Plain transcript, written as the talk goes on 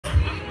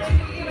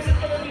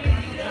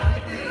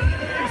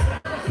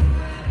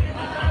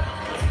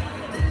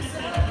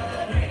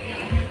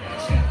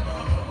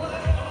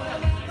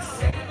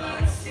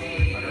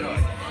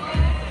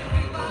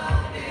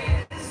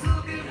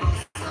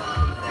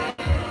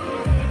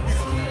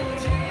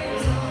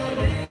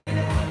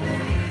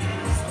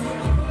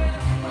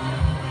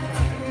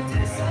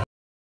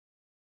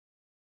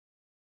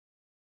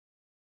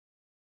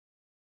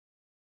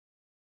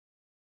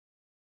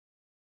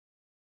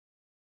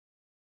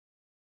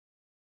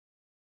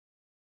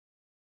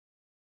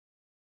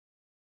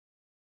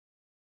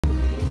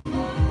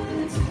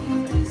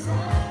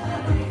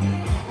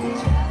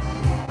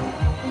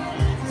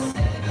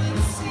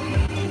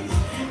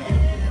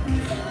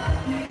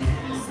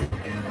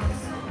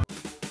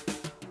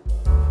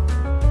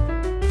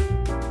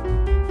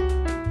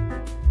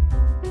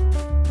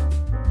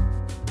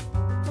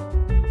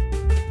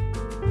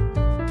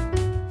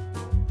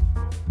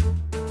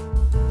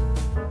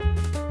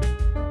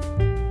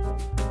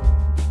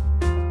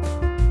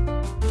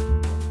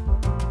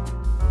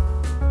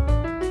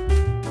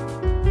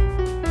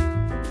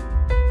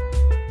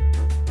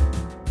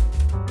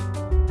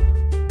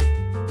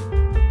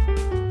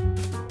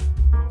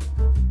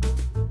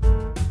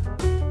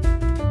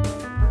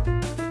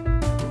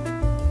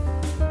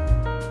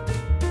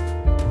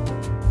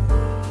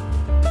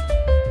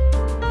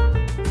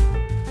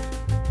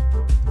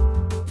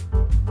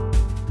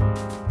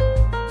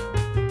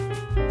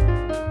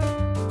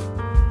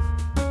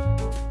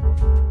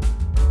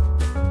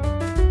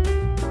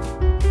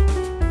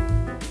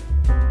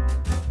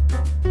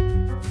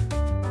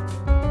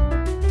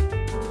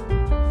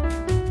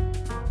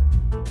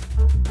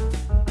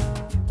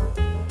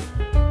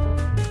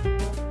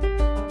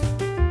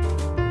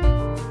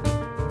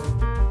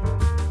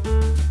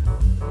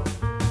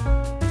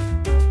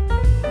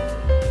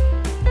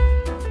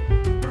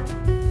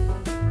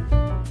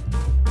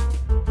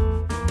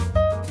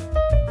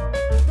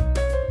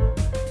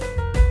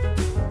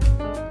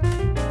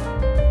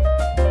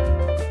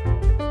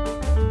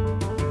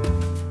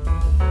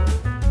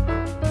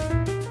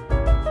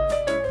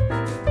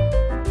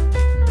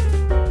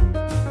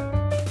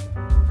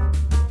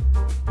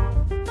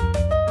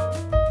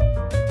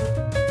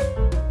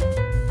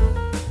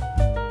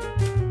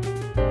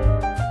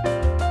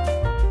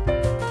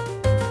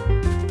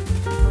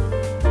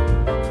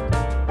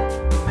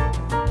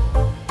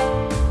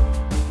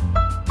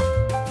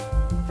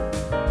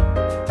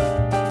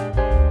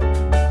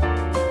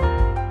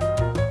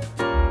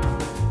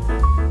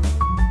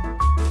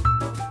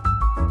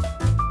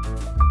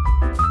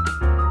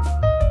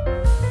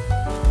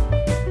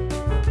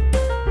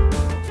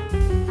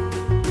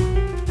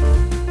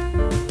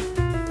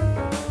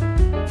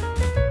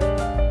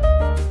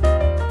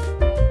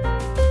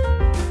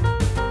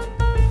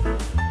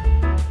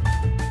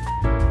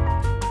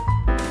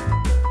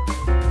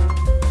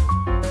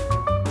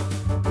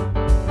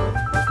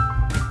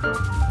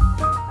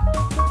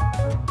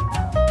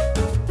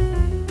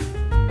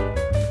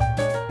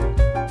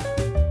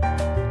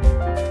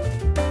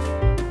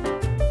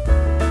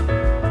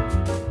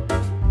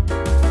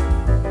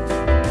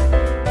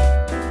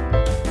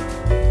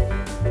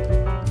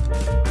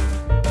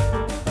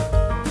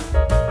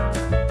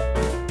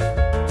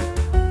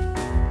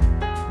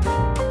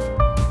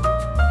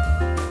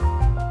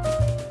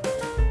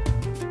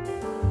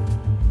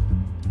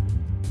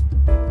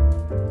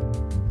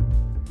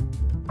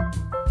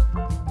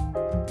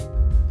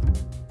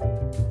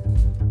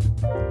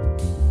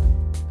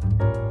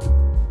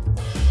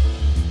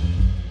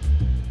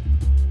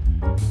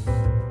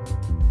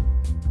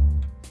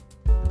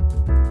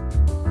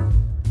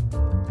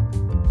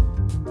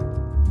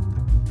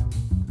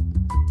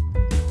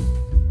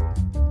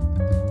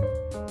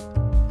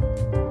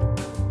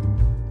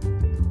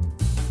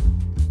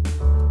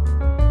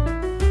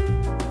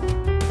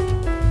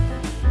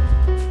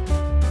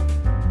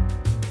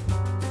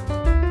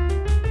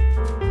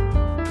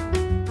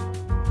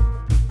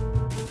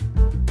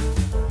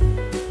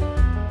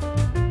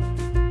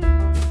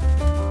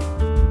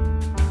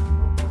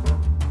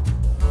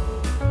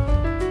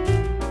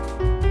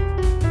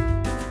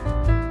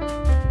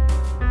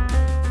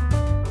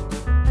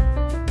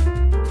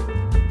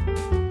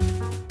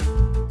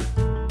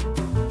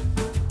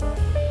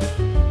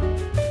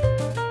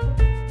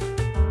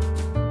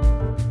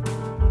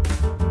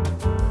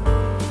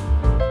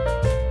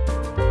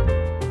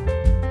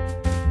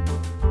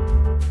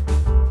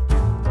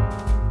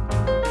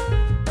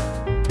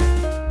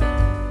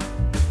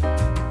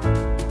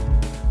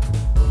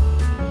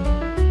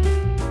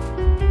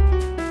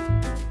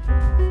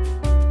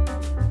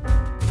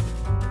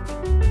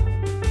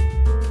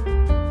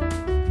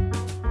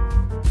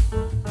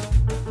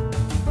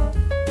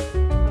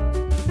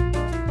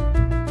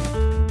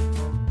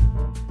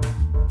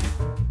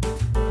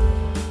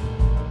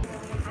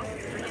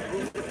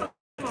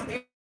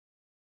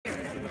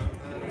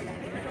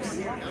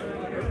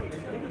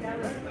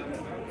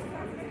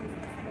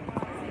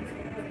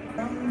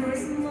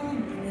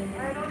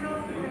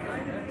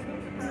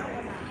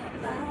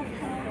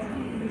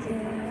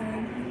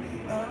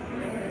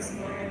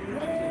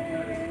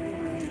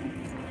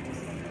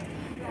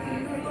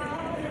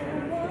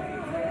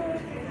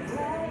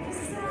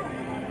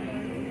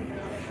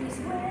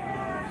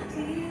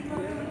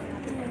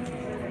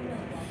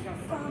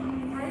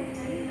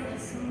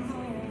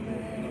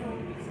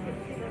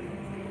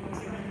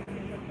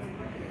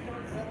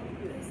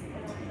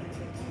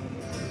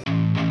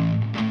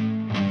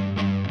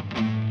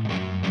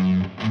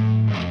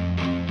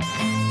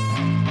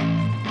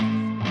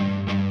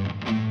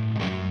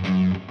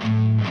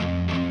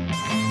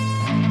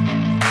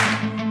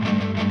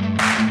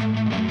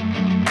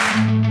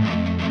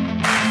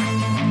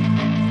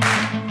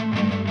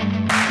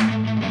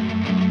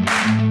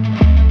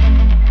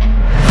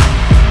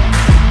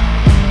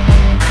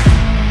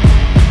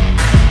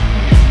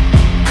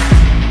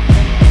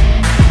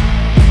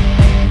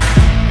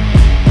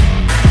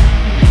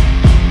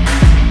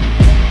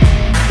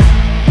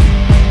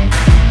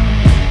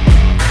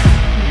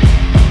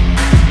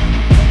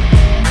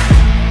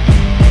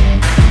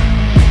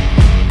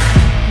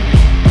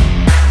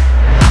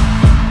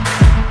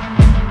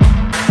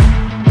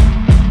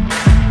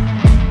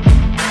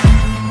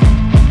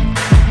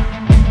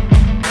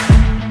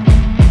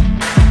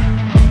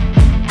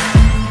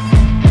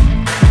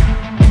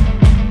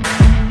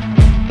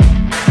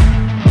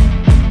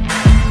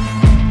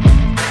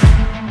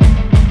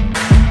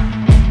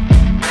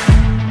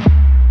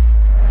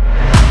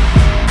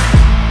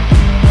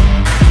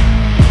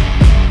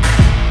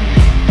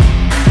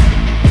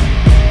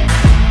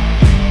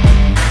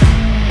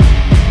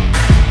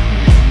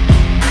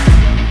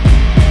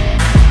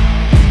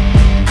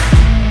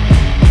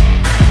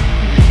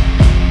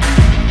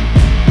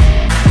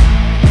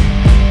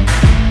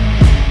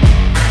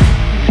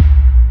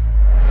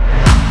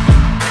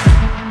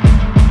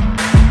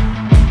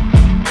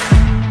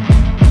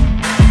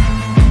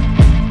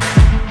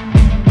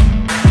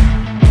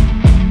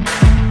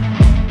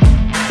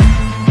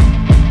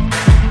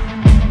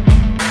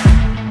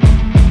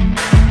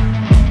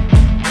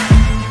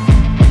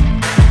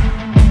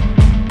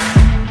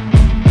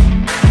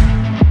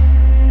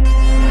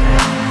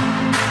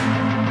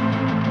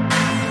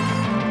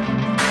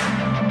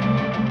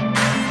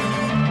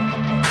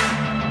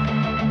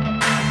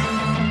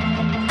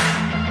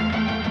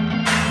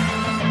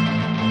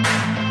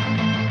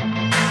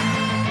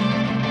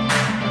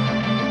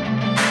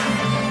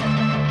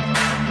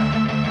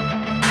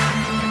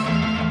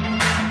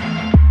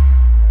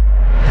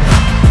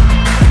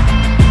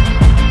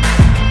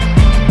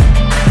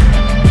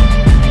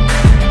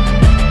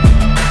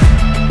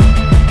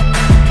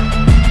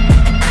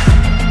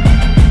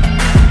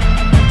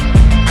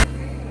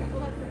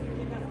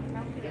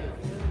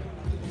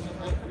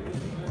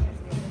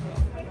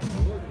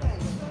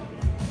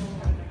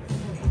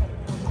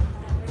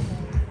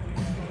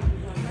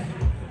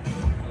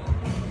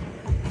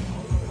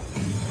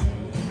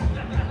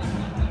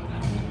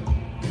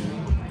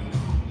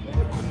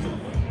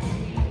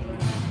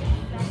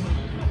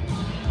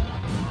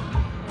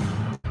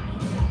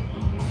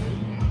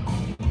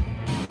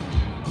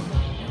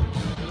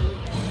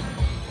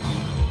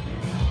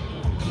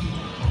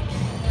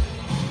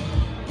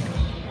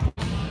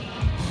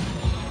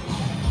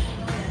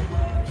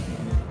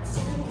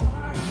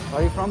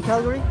from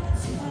Calgary?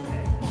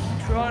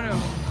 Toronto.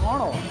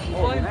 Toronto.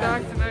 Flying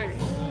back tonight.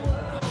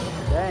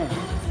 Dang.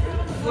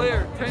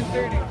 Flair,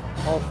 10:30.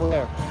 Oh,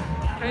 Flair.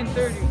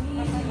 10:30.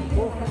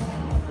 Cool.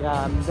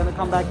 Yeah, I'm gonna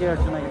come back here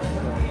tonight.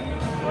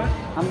 What?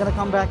 I'm gonna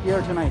come back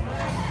here tonight.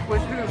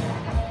 With who?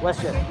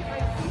 WestJet.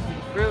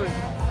 Really?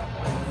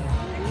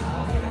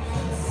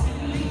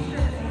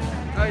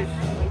 Nice.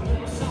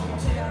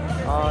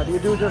 Do you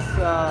do this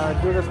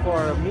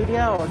for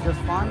media or just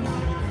fun?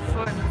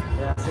 Fun.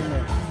 Yeah, same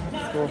here.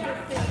 It's cool.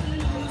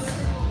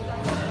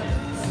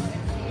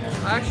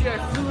 Actually, I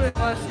flew in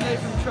last night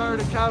from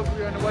Toronto to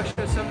Calgary on a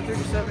WestJet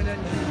 737 NG.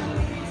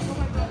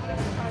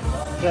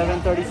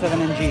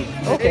 737 NG.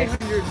 Okay.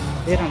 800.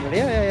 800.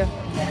 Yeah.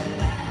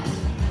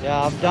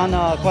 Yeah, I've done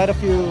quite a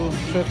few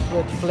trips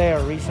with Flair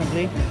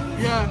recently.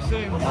 Yeah,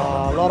 same.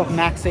 A lot of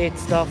Max 8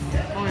 stuff.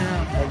 Oh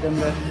yeah. I've done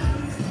that.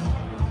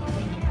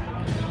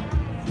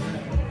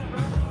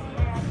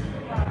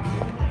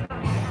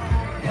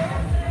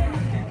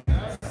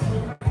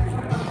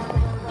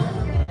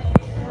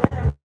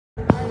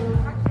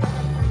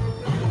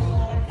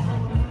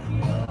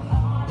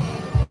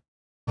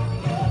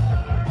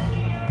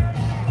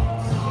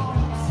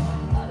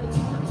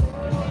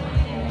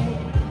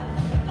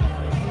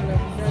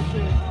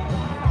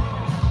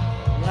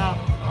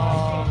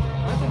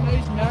 That's a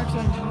nice Max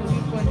engine.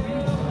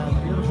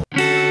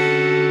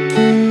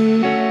 Beautiful.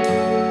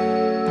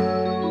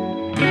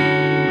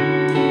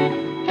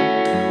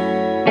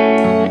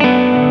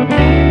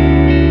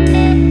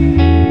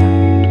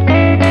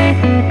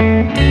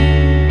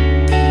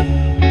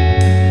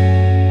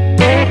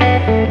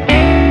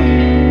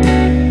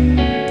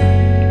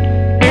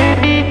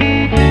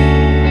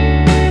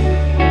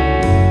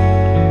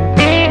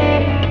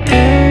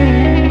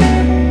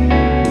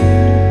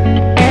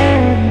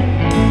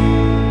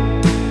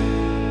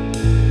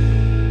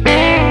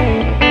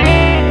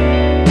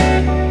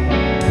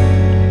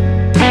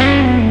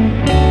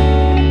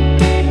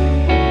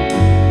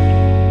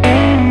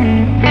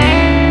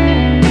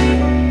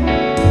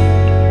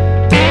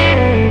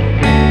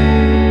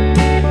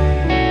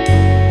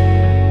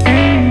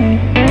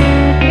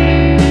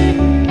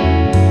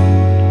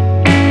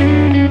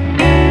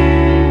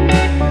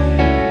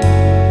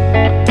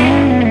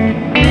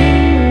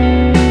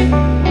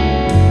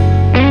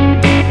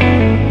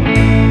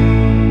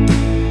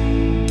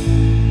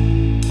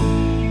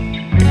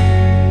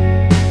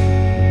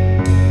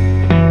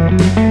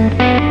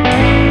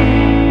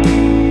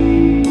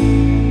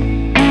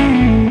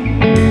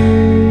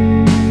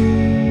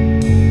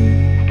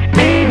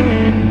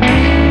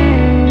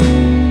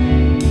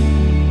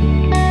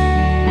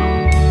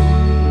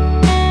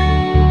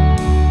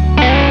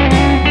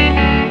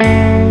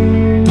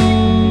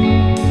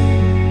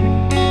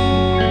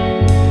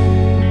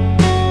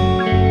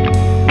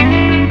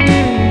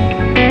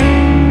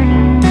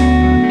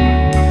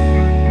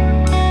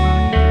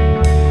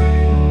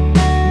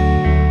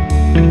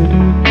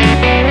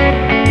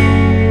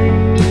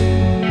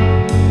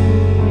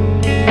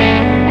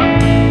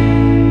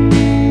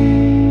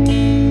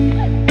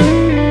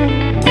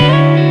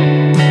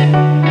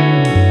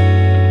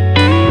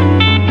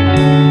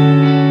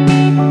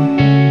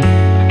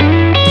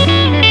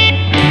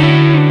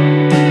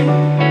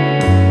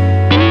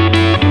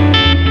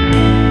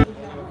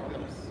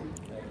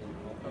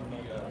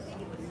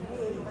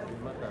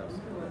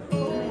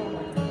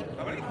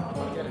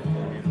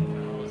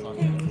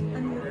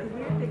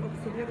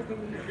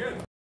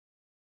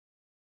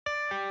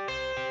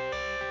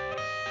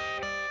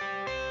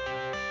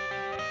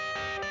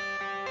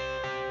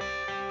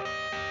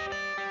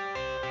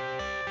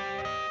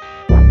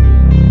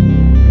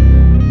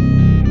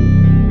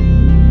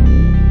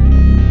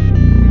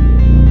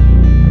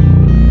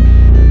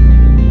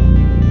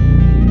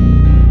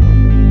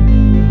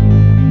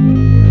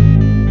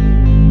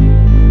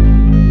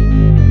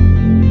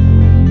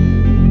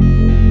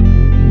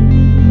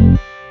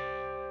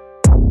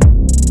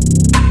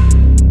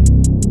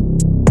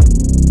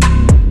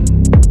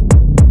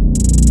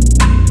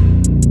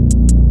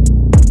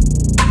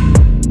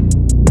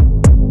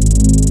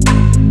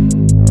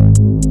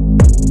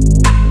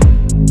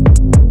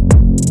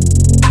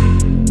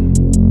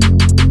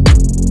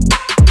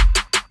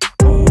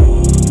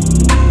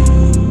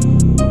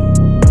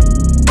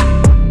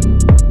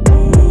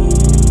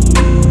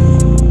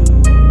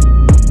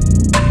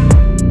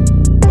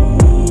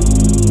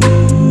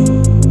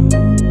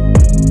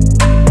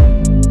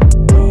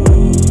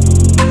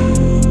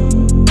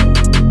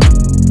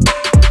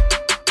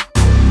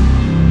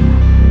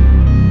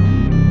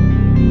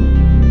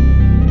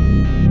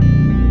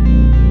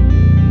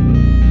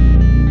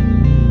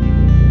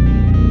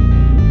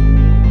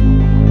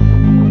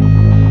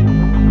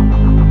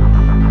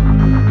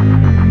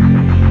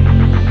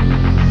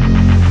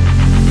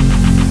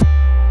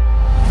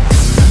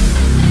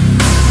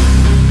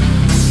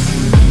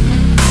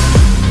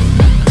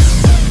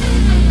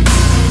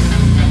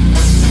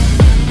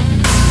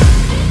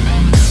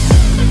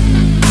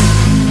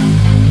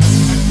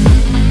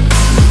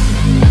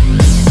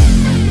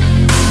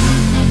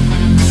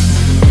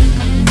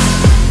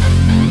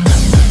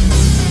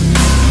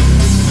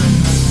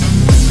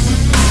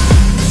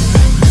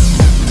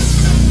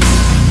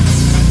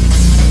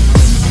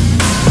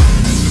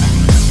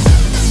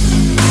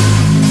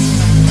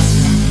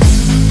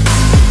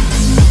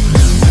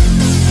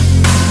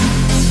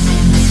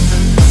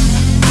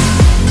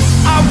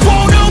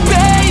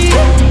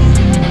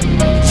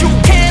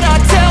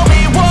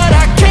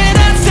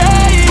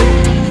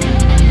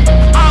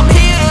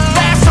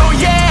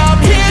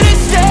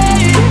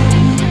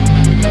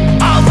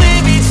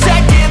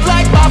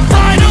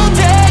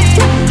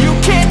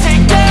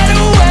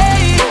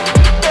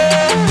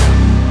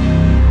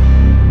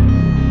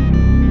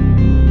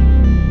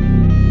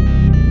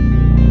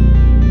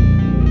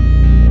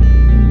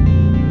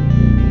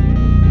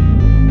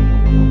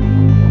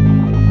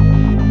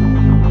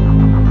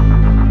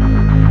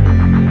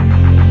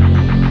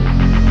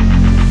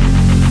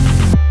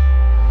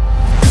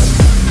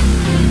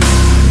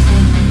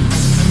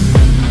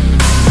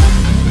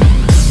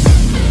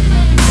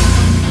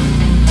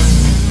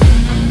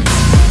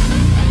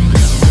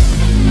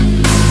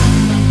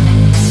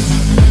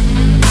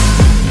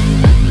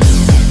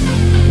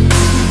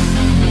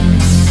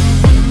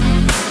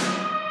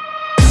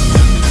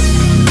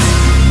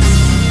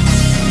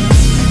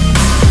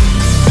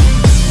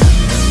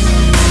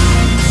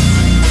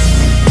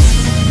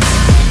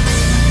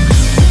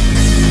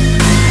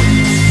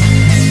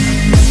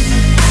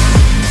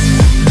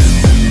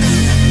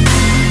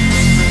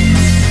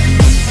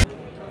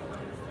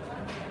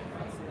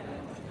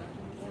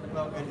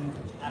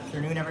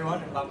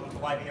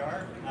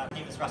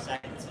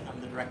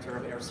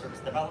 service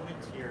development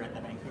here at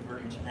the Vancouver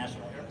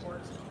International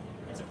Airport.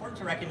 It's important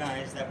to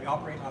recognize that we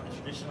operate on the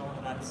traditional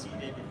and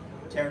unceded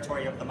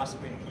territory of the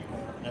Musqueam people,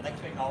 and I'd like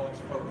to acknowledge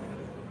both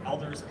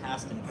elders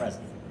past and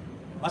present.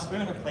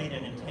 Musqueam have played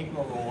an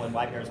integral role in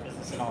YVR's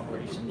business and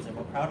operations, and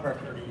we're proud of our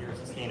 30 years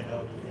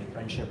sustainability and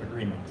friendship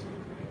agreement.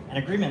 An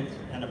agreement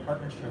and a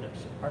partnership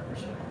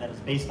that is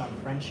based on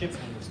friendship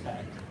and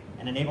respect,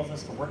 and enables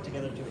us to work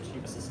together to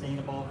achieve a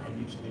sustainable and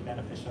mutually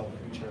beneficial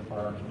future for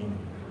our community.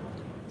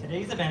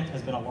 Today's event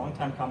has been a long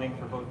time coming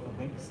for both the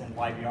Lynx and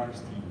YVR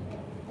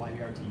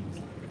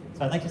teams.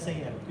 So I'd like to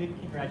say a big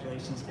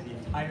congratulations to the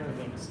entire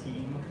Lynx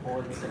team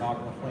for this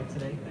inaugural flight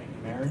today. Thank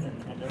you, Marin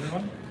and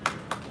everyone.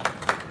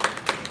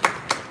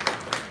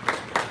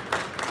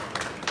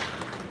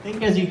 I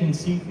think as you can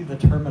see through the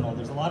terminal,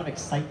 there's a lot of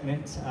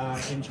excitement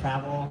in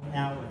travel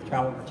now, with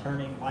travel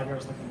returning. YVR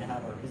is looking to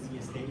have our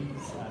busiest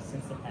days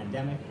since the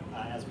pandemic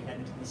as we head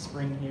into the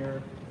spring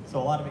here. So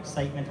a lot of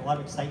excitement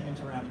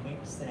around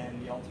Lynx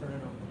and the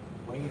alternative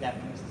way that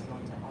Lynx is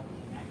going to help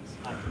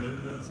connect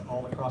Canadians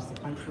all across the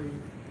country.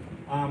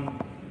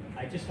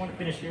 I just want to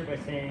finish here by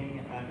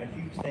saying a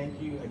huge thank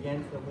you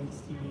again to the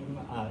Lynx team,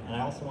 and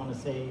I also want to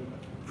say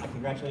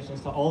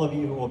congratulations to all of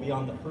you who will be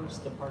on the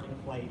first departing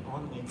flight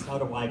on Lynx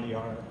out of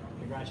YVR.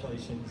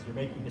 Congratulations, you're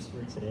making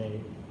history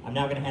today. I'm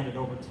now going to hand it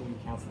over to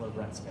Councillor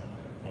Bretska.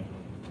 Thank you.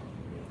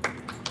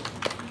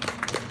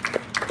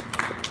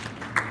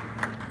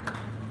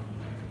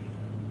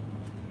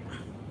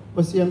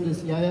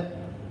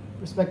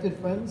 Respected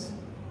friends,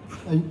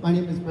 my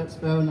name is Brett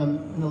Sparrow and I'm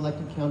an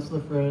elected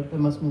councillor for the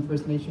Musqueam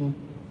First Nation.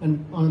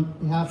 And on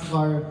behalf of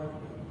our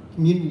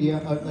community, I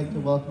would like to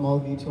welcome all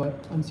of you to our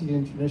unceded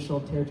and traditional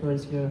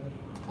territories here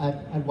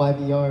at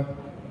YVR.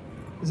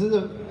 This is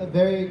a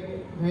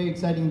very, very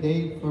exciting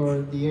day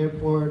for the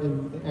airport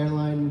and the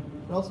airline,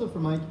 but also for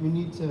my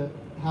community to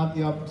have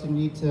the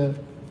opportunity to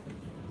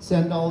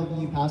send all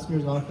of you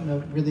passengers off in a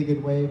really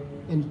good way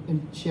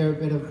and share a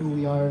bit of who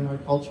we are and our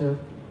culture.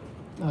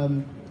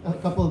 A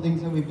couple of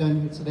things that we've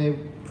done here today.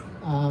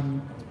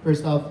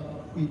 First off,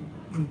 we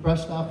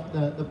brushed off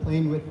the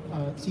plane with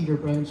cedar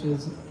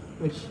branches,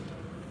 which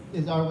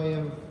is our way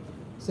of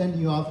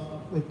sending you off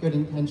with good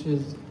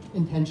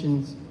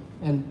intentions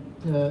and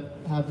to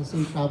have a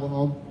safe travel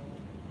home.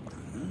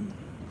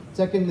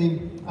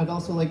 Secondly, I'd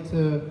also like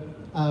to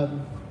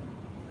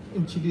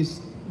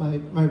introduce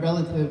my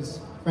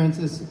relatives,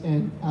 Francis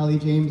and Ali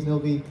James. They'll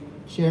be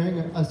sharing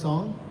a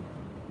song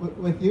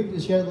with you to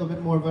share a little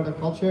bit more about our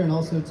culture and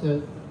also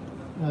to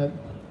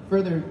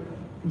further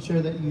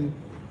ensure that you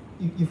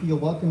feel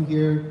welcome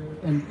here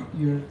and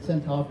you're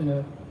sent off in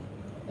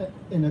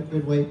a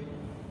good way.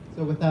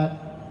 So with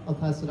that, I'll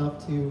pass it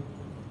off to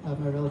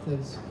my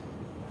relatives.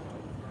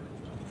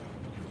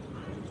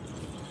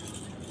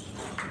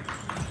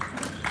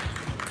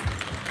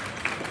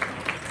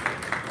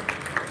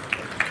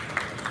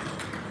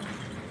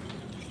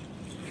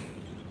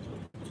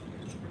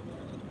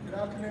 Good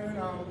afternoon,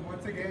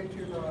 once again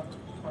to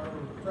our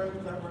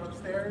friends that were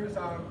upstairs.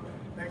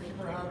 Thank you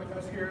for having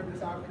us here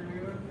this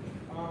afternoon.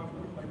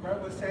 Like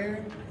Brett was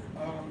saying,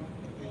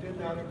 we did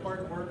that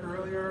important work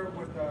earlier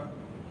with the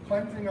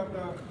cleansing of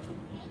the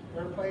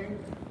airplane.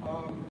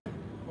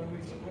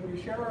 When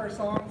we share our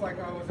songs, like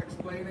I was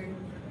explaining,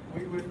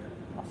 we would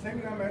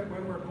sing them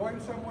when we're going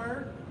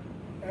somewhere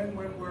and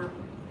when we're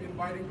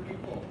inviting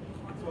people.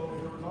 So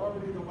there was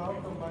already the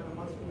welcome by the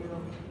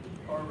Musqueam,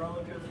 our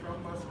relatives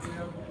from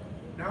Musqueam.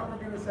 Now we're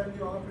going to send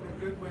you off in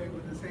a good way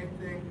with the same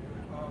thing.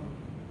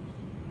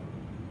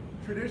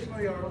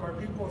 Traditionally, our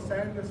people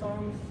sang the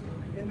songs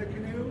in the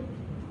canoe,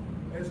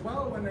 as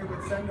well when they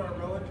would send our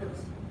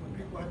relatives, when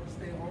people had to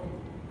stay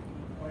home.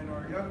 When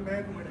our young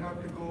men would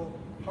have to go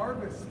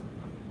harvest,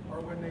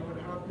 or when they would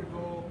have to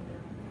go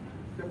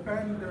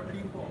defend their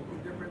people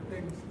with different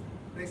things.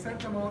 They sent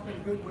them off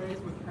in good ways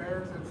with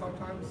prayers and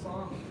sometimes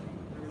songs.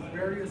 There was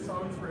various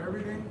songs for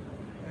everything,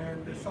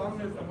 and the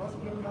song is the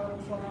Musqueam battle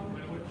song,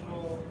 which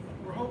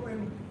we're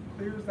hoping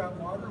clears that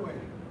waterway.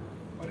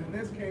 But in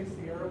this case,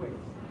 the airways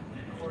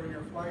for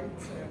your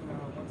flights, and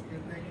once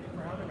again, thank you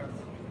for having us.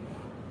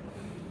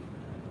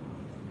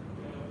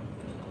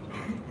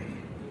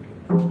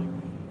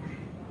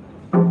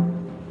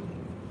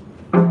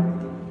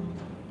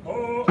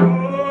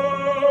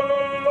 Oh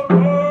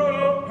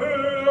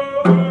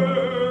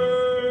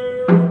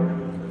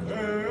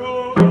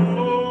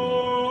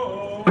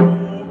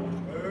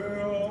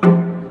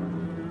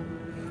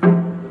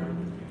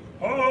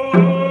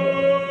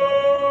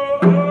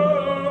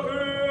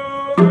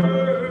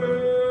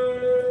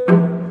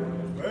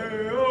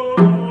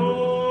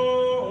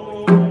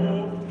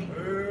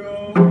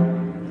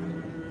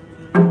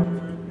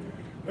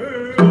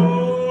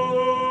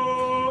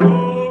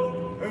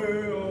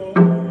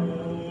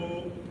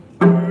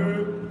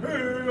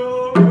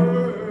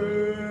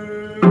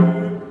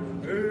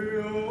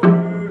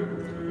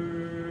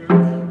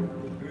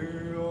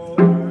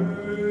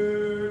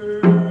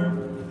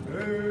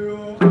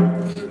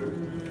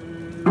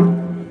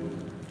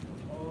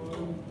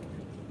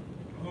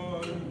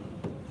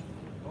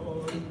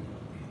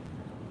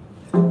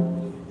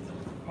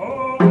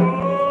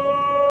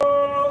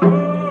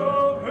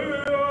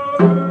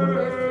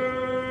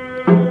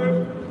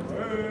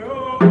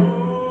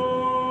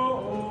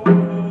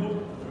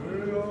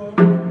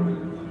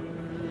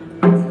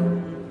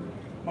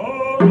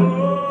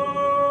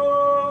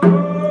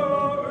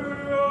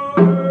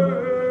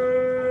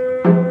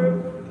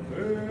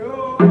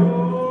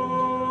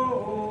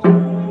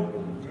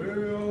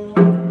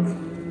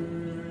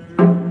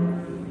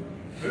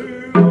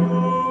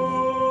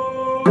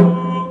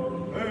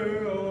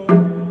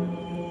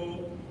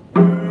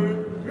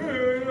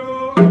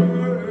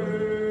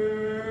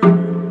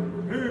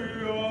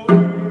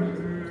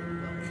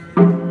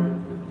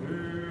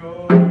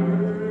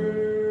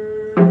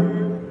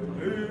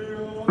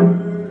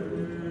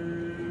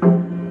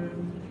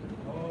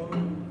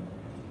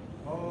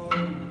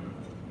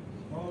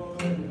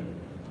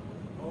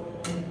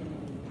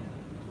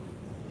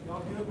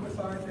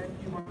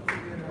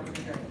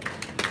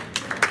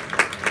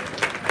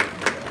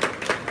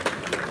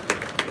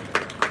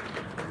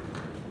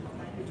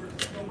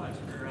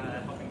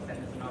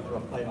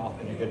plane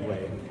off in a good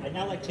way. I'd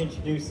now like to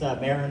introduce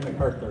Maren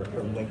MacArthur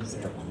from Lynx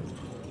Airline.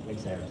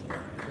 Lynx Airline.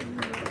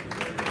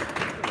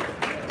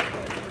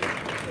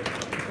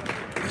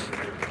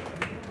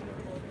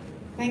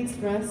 Thanks,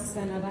 Russ,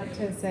 and I'd like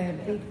to say a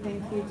big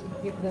thank you to the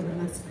people of the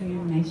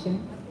Musqueam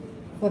Nation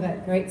for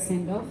that great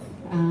send-off.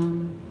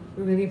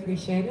 We really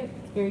appreciate it.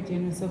 It's very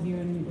generous of you,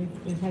 and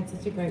we've had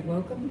such a great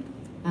welcome.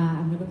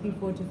 And we're looking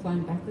forward to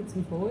flying backwards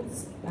and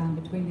forwards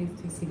between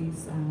these two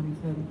cities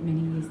for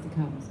many years to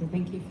come. So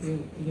thank you for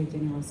your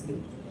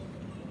generosity.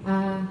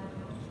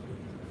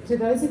 To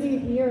those of you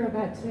here who are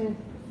about to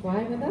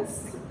fly with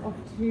us off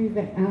to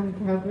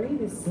Calgary,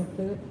 this is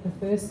the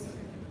first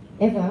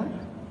ever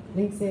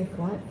Lynx Air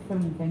flight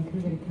from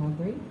Vancouver to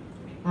Calgary.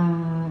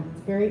 It's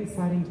a very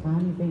exciting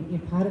time.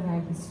 You're part of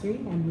our history,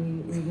 and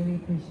we really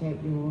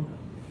appreciate your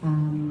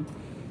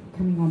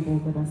coming on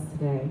board with us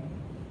today.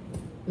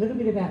 A little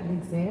bit about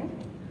Lynx Air.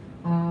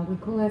 We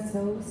call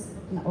ourselves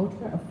an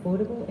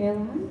ultra-affordable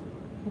airline.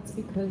 That's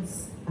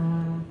because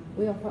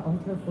we offer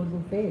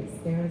ultra-affordable fares.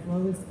 They're as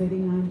low as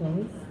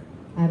 $39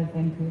 out of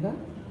Vancouver.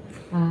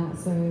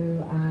 So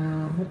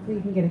hopefully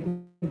you can get a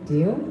good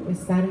deal. We're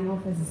starting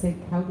off, as I said,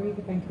 Calgary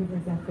to Vancouver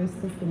is our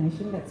first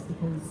destination. That's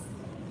because,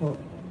 well,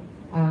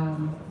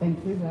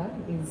 Vancouver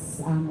is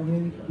a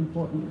really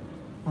important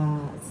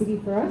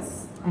city for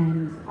us,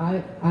 and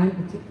I in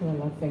particular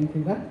love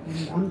Vancouver,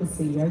 and I'm the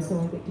CEO, so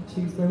I get to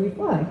choose where we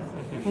fly,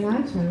 and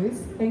I chose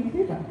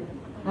Vancouver.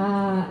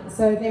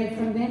 So then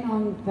from then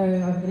on,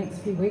 though, over the next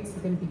few weeks,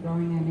 we're going to be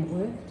growing our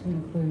network to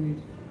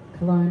include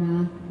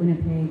Kelowna,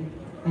 Winnipeg,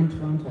 and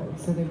Toronto.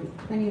 So there'll be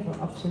plenty of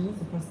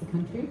options across the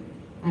country,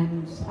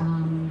 and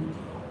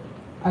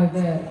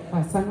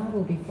by summer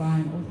we'll be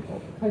flying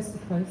all coast to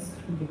coast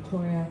from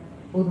Victoria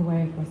all the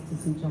way across to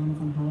St John's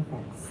and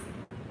Halifax.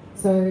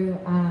 So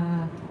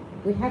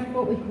we have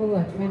what we call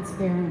a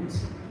transparent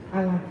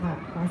a la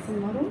carte pricing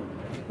model,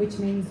 which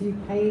means you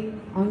pay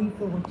only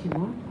for what you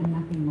want and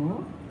nothing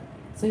more.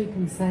 So you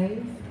can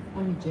save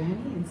on your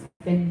journey and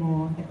spend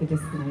more at the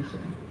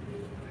destination.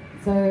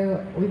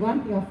 So we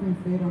won't be offering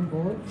food on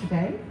board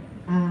today.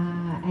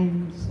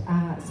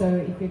 So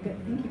if you think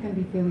you're going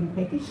to be feeling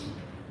peckish,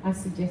 I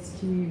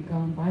suggest you go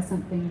and buy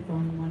something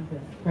from one of the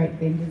great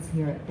vendors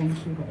here at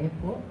Vancouver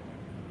Airport.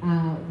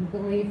 We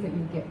believe that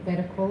you'll get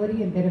better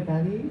quality and better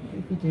value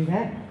if you do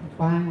that,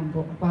 buy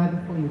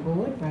before you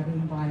board rather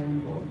than buy on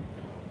board.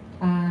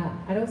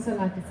 I'd also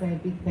like to say a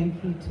big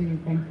thank you to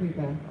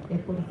Vancouver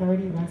Airport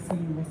Authority, Russ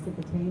and the rest of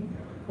the team.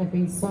 They've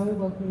been so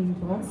welcoming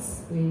to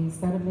us. We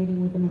started meeting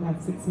with them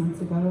about 6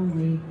 months ago, and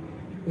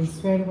we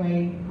straight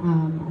away,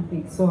 I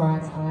think, saw eye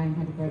to eye and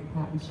had a great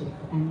partnership.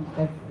 And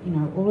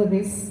they've, all of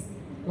this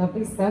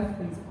lovely stuff,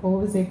 these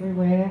calls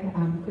everywhere,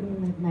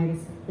 couldn't have made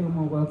us feel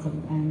more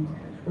welcome. And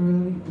we're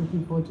really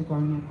looking forward to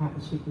growing our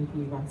partnership with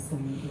you, Russ,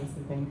 and the rest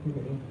of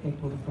Vancouver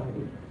Airport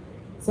Authority.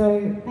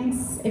 So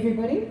thanks,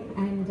 everybody,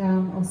 and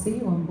I'll see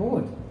you on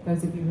board,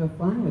 those of you who are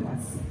flying with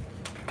us.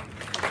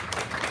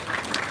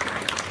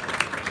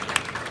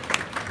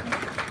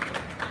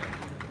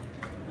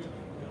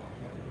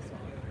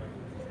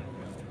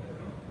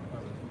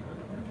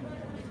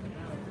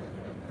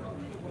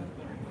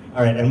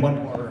 All right, and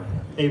one more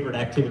favorite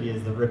activity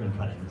is the ribbon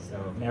cutting.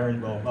 So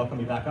Maren will welcome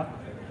you back up.